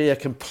 It's going to be a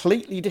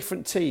completely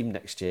different team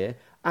next year.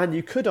 And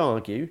you could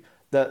argue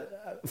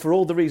that for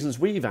all the reasons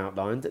we've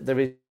outlined, that there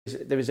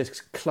is a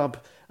club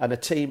and a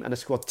team and a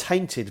squad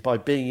tainted by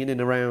being in and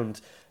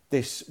around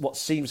this, what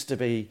seems to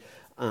be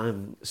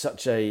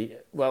such a,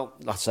 well,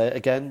 I'll say it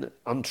again,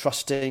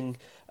 untrusting,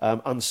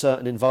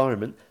 uncertain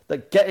environment,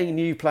 that getting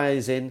new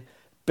players in,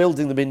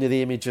 building them into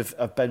the image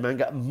of Ben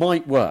Manga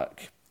might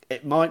work.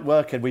 It might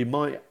work, and we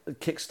might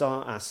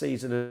kickstart our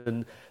season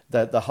and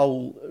the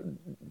whole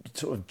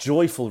sort of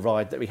joyful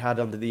ride that we had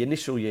under the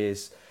initial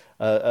years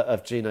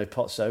of Gino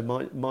Pozzo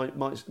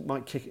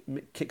might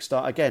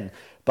kickstart again.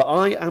 But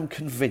I am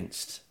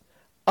convinced,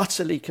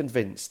 utterly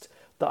convinced,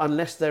 that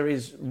unless there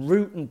is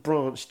root and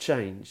branch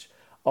change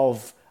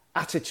of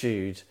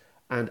attitude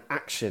and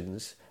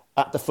actions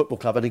at the football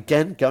club, and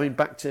again going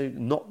back to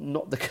not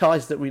the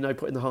guys that we know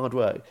put in the hard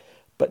work,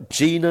 but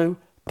Gino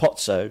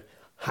Pozzo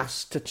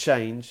has to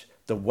change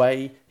the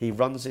way he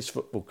runs this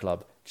football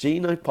club.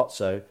 Gino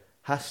Pozzo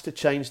has to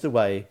change the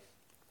way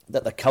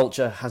that the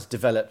culture has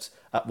developed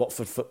at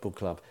Watford Football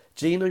Club.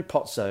 Gino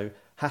Pozzo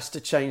has to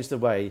change the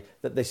way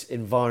that this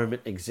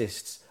environment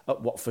exists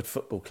at Watford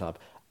Football Club.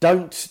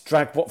 Don't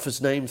drag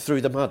Watford's name through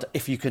the mud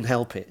if you can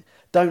help it.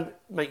 Don't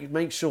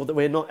make sure that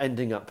we're not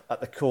ending up at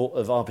the court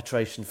of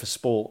arbitration for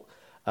sport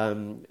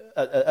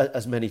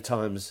as many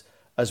times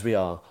as we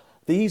are.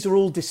 These are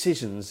all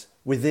decisions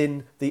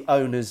within the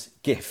owner's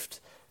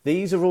gift.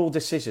 These are all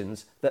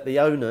decisions that the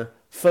owner,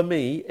 for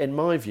me, in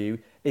my view,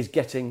 is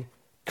getting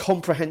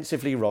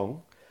comprehensively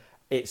wrong.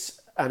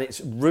 It's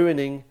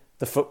ruining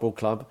the football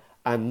club,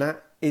 and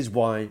that is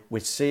why we're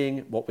seeing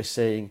what we're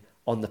seeing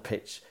on the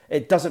pitch.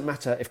 It doesn't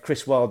matter if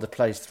Chris Wilder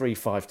plays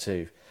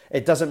 3-5-2.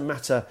 It doesn't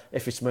matter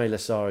if Ismaila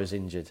Sarr is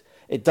injured.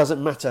 It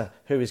doesn't matter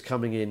who is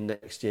coming in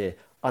next year,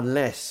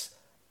 unless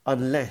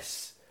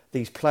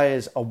these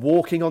players are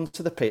walking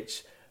onto the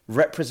pitch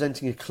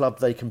representing a club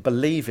they can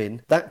believe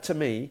in. That, to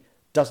me,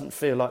 doesn't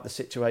feel like the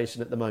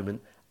situation at the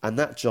moment, and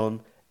that,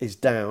 John, is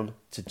down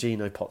to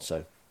Gino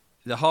Pozzo.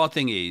 The hard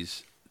thing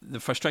is the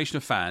frustration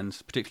of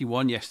fans, particularly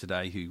one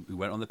yesterday who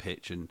went on the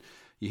pitch, and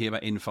you hear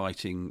about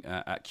infighting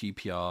at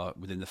QPR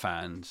within the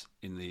fans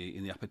in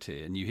the upper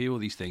tier, and you hear all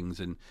these things,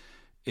 and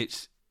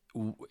it's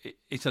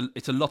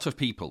a lot of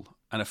people,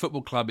 and a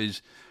football club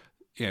is,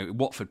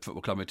 Watford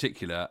Football Club in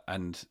particular,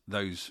 and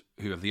those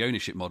who have the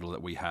ownership model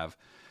that we have,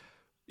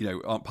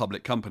 aren't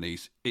public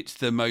companies. It's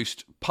the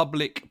most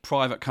public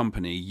private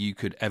company you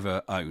could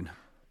ever own.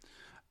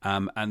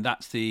 And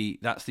that's the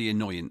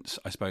annoyance,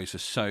 I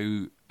suppose,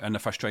 and the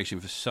frustration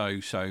for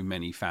so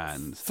many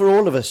fans. For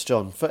all of us,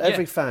 John, for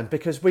every fan,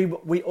 because we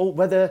all,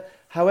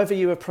 however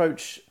you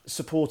approach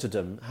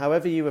supporterdom,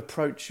 however you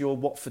approach your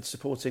Watford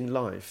supporting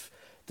life,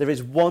 there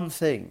is one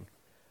thing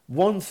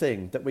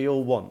that we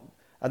all want,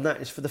 and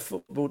that is for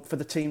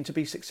the team to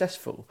be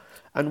successful.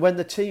 And when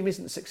the team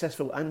isn't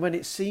successful, and when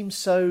it seems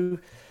so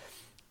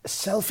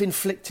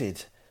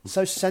self-inflicted,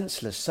 so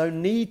senseless, so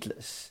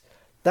needless,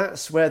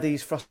 that's where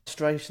these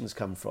frustrations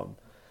come from.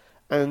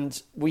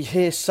 And we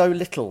hear so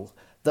little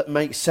that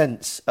makes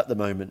sense at the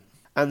moment.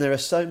 And there are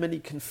so many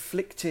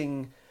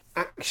conflicting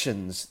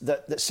actions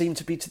that seem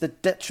to be to the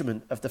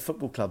detriment of the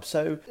football club.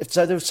 So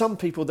there are some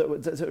people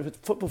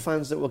football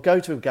fans that will go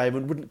to a game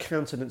and wouldn't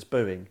countenance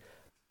booing.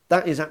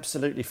 That is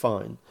absolutely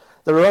fine.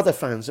 There are other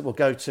fans that will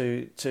go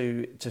to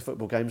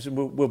football games and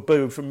will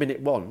boo from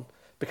minute one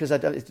because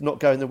it's not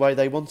going the way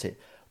they want it.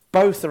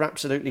 Both are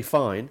absolutely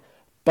fine.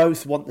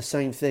 Both want the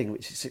same thing,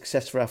 which is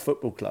success for our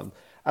football club.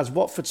 As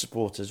Watford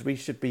supporters, we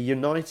should be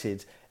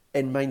united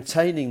in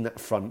maintaining that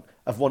front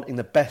of wanting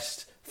the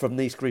best from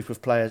these group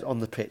of players on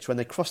the pitch. When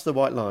they cross the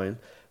white line,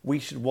 we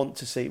should want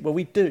to see,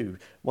 we do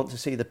want to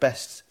see the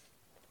best.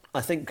 I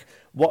think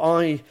what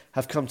I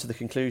have come to the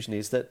conclusion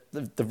is that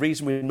the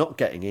reason we're not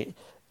getting it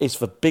is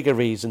for bigger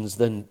reasons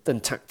than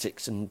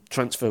tactics and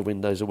transfer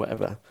windows or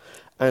whatever.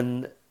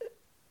 And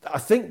I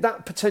think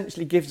that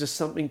potentially gives us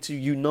something to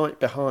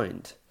unite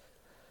behind.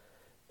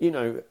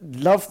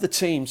 Love the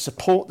team,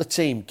 support the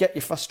team, get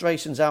your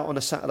frustrations out on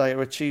a Saturday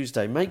or a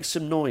Tuesday, make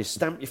some noise,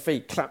 stamp your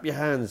feet, clap your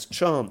hands,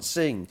 chant,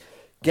 sing,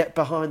 get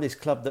behind this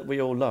club that we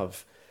all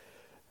love.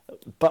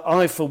 But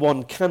I, for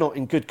one, cannot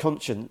in good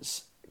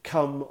conscience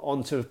come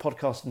onto a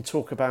podcast and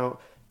talk about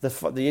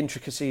the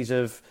intricacies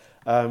of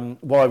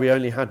why we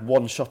only had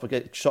one shot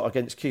against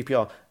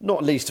QPR,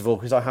 not least of all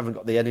because I haven't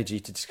got the energy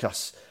to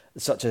discuss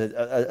such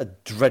a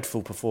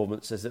dreadful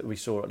performance as that we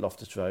saw at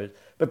Loftus Road,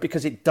 but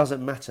because it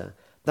doesn't matter.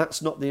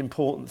 That's not the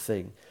important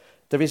thing.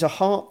 There is a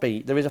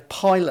heartbeat, there is a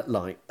pilot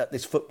light at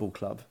this football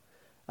club,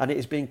 and it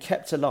is being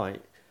kept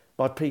alight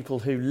by people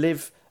who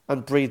live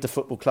and breathe the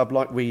football club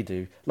like we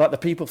do, like the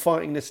people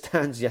fighting the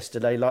stands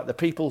yesterday, like the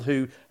people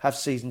who have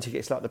season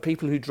tickets, like the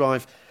people who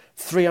drive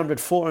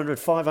 300, 400,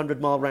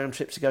 500-mile round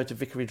trips to go to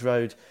Vicarage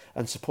Road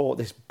and support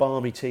this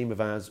balmy team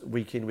of ours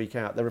week in, week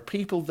out. There are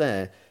people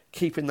there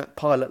keeping that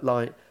pilot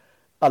light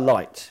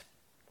alight.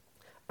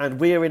 And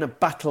we're in a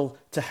battle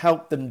to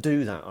help them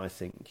do that, I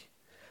think.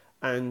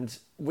 And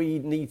we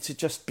need to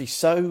just be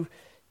so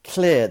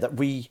clear that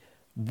we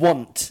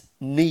want,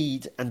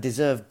 need and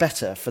deserve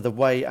better for the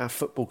way our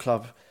football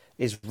club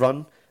is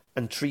run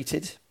and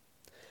treated.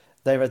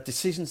 There are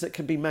decisions that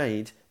can be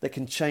made that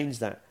can change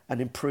that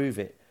and improve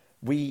it.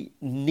 We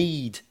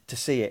need to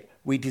see it.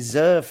 We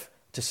deserve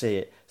to see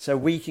it so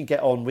we can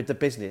get on with the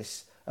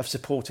business of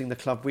supporting the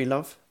club we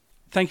love.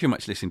 Thank you very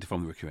much for listening to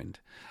From the Rookery End.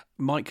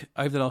 Mike,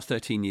 over the last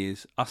 13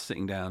 years, us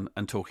sitting down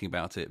and talking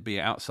about it, be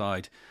it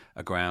outside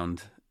a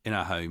ground, in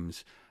our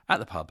homes, at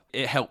the pub,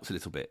 it helps a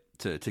little bit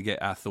to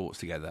get our thoughts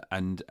together.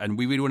 And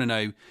we really want to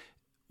know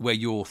where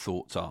your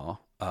thoughts are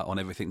on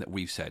everything that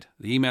we've said.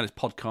 The email is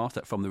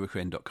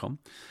podcast@fromtherookeryend.com.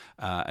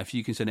 If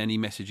you can send any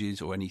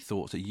messages or any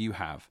thoughts that you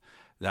have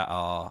that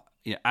are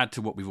add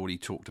to what we've already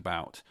talked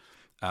about.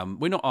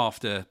 We're not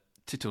after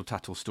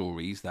tittle-tattle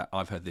stories that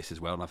I've heard this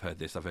as well, and I've heard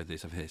this, I've heard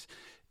this, I've heard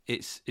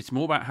this. It's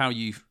more about how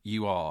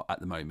you are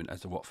at the moment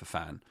as a Watford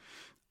fan.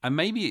 And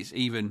maybe it's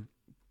even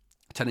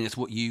telling us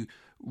what you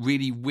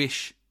really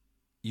wish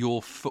your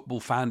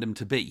football fandom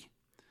to be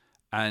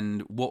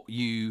and what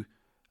you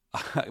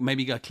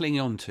maybe go clinging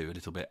on to a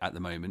little bit at the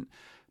moment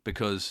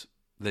because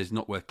there's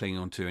not worth clinging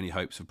on to any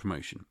hopes of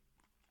promotion.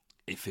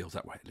 It feels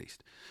that way, at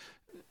least.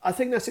 I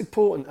think that's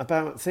important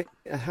about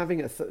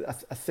having a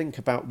think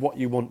about what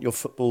you want your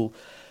football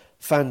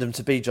fandom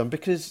to be, John,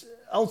 because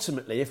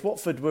ultimately if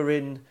Watford were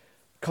in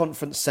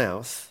Conference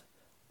South,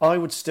 I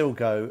would still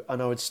go and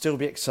I would still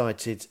be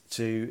excited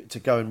to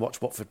go and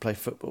watch Watford play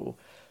football.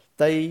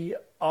 They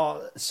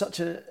are such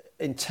an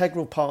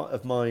integral part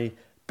of my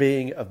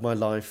being, of my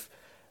life.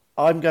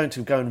 I'm going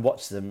to go and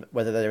watch them,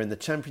 whether they're in the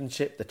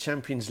Championship, the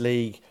Champions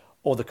League,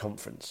 or the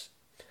Conference,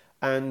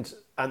 and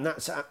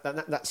that's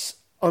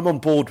I'm on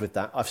board with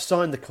that. I've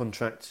signed the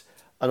contract,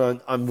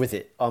 and I'm with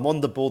it. I'm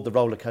on the board the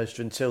roller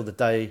coaster until the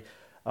day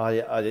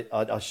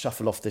I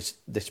shuffle off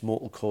this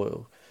mortal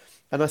coil.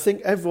 And I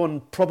think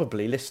everyone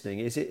probably listening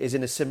is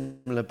in a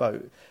similar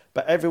boat,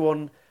 but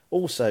everyone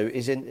also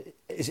is in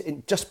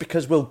just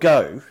because we'll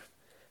go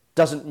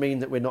doesn't mean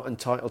that we're not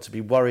entitled to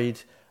be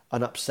worried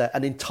and upset,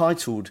 and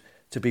entitled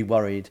to be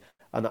worried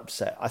and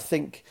upset. I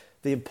think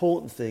the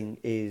important thing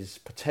is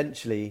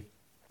potentially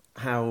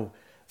how,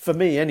 for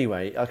me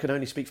anyway, I can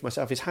only speak for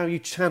myself, is how you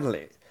channel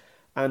it.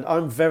 And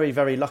I'm very,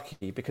 very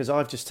lucky because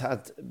I've just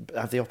had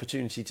the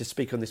opportunity to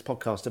speak on this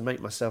podcast and make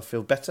myself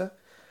feel better.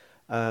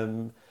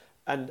 And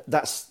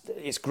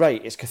it's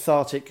great. It's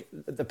cathartic.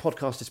 The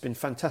podcast has been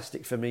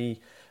fantastic for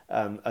me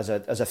as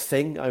a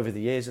thing over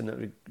the years, and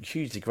I'm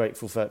hugely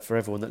grateful for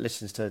everyone that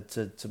listens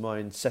to my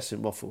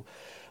incessant waffle.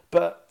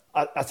 But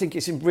I think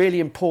it's really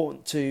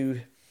important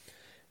to,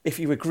 if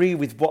you agree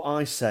with what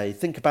I say,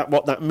 think about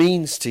what that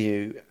means to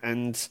you,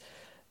 and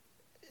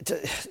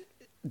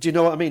do you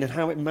know what I mean, and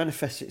how it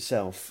manifests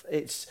itself.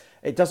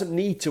 It doesn't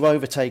need to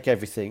overtake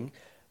everything.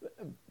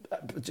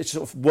 Just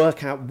sort of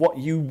work out what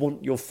you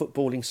want your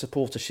footballing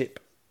supportership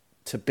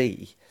to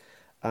be,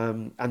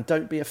 and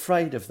don't be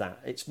afraid of that.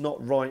 It's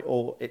not right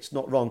or it's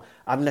not wrong,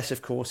 unless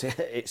of course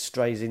it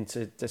strays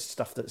into the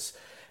stuff that's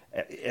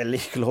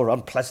illegal or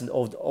unpleasant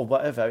or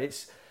whatever.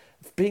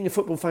 Being a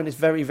football fan is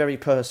very, very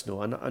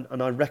personal,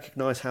 and I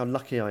recognise how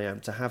lucky I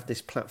am to have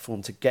this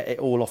platform to get it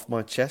all off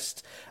my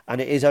chest. And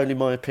it is only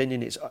my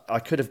opinion. I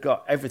could have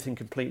got everything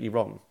completely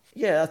wrong.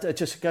 Yeah, it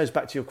just goes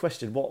back to your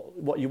question: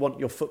 what you want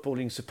your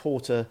footballing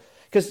supporter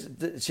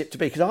ship to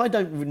be? Because I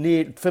don't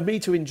need, for me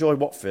to enjoy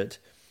Watford,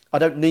 I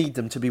don't need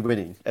them to be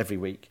winning every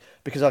week,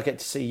 because I get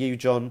to see you,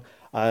 John.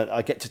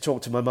 I get to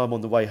talk to my mum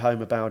on the way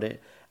home about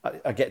it.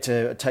 I get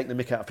to take the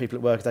mick out of people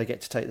at work. They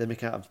get to take the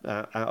mick out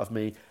of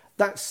me.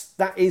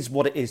 That is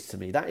what it is to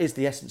me. That is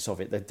the essence of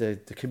it,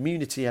 the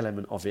community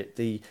element of it,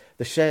 the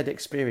shared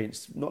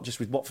experience, not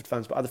just with Watford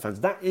fans but other fans.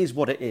 That is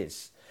what it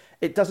is.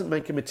 It doesn't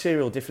make a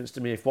material difference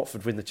to me if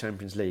Watford win the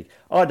Champions League.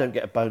 I don't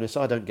get a bonus,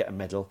 I don't get a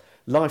medal.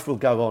 Life will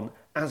go on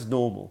as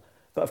normal.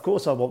 But of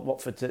course I want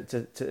Watford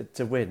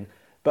to win.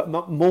 But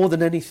more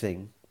than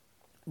anything,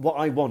 what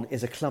I want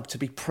is a club to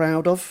be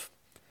proud of.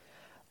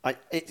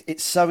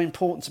 It's so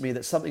important to me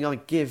that something I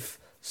give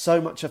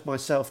so much of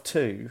myself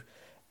to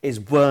is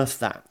worth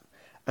that.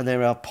 And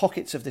there are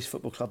pockets of this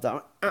football club that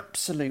are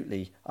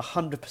absolutely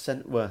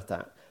 100% worth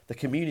that. The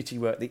community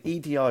work, the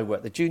EDI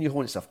work, the Junior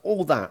Hornet stuff,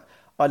 all that.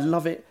 I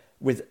love it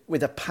with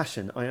a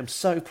passion. I am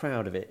so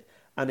proud of it.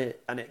 And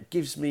it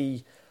gives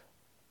me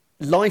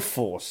life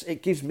force.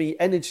 It gives me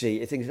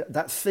energy.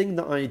 That thing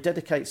that I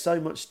dedicate so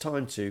much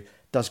time to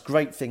does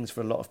great things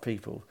for a lot of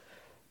people.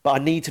 But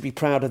I need to be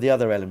proud of the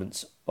other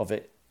elements of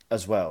it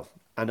as well.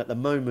 And at the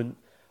moment,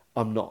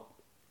 I'm not.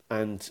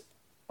 And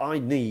I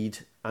need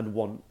and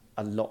want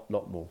a lot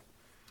more.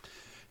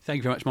 Thank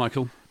you very much,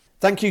 Michael.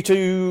 Thank you,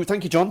 John.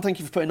 Thank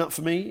you for putting up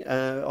for me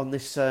on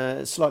this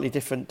slightly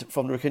different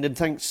from the Rickenton.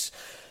 Thanks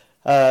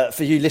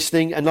for you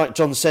listening. And like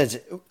John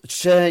said,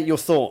 share your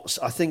thoughts.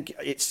 I think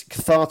it's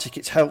cathartic.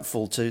 It's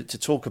helpful to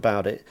talk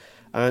about it,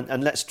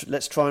 and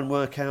let's try and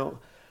work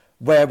out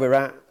where we're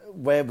at,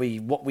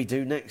 what we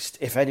do next,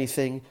 if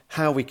anything,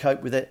 how we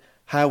cope with it,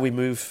 how we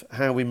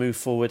move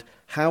forward,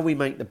 how we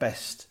make the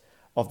best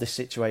of this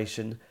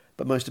situation.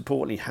 But most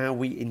importantly, how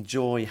we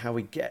enjoy, how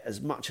we get as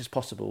much as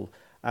possible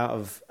out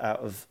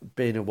of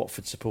being a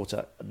Watford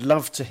supporter. I'd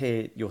love to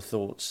hear your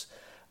thoughts,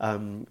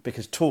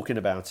 because talking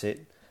about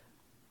it,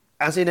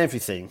 as in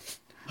everything,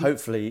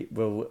 hopefully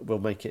will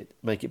make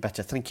it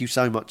better. Thank you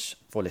so much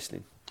for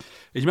listening.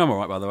 Is your mum all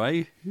right, by the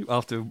way,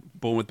 after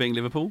Bournemouth beating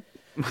Liverpool?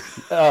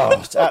 Oh,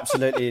 it's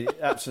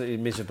absolutely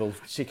miserable.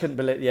 She couldn't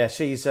believe. Yeah,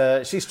 she's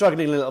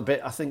struggling a little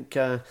bit. I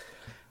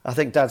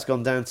think Dad's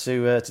gone down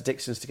to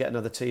Dixon's to get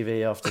another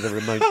TV after the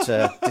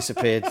remote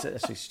disappeared.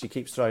 She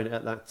keeps throwing it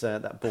at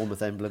that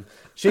Bournemouth emblem.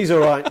 She's all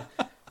right.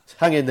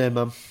 Hang in there,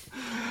 Mum.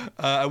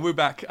 We're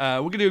back.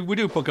 We'll do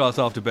a podcast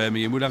after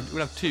Birmingham. We'll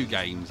have two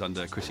games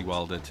under Chrissy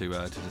Wilder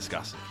to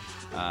discuss,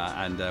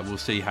 and we'll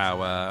see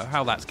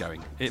how that's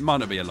going. It might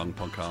not be a long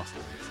podcast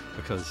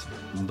because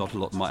not a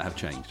lot might have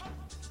changed.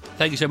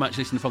 Thank you so much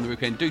for listening from the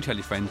weekend. Do tell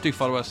your friends. Do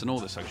follow us on all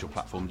the social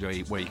platforms where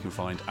you can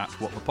find at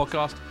Watford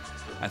Podcast.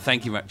 And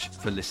thank you much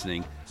for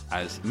listening,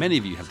 as many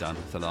of you have done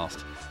for the last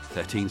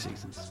 13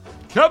 seasons.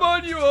 Come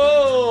on, you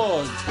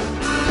all!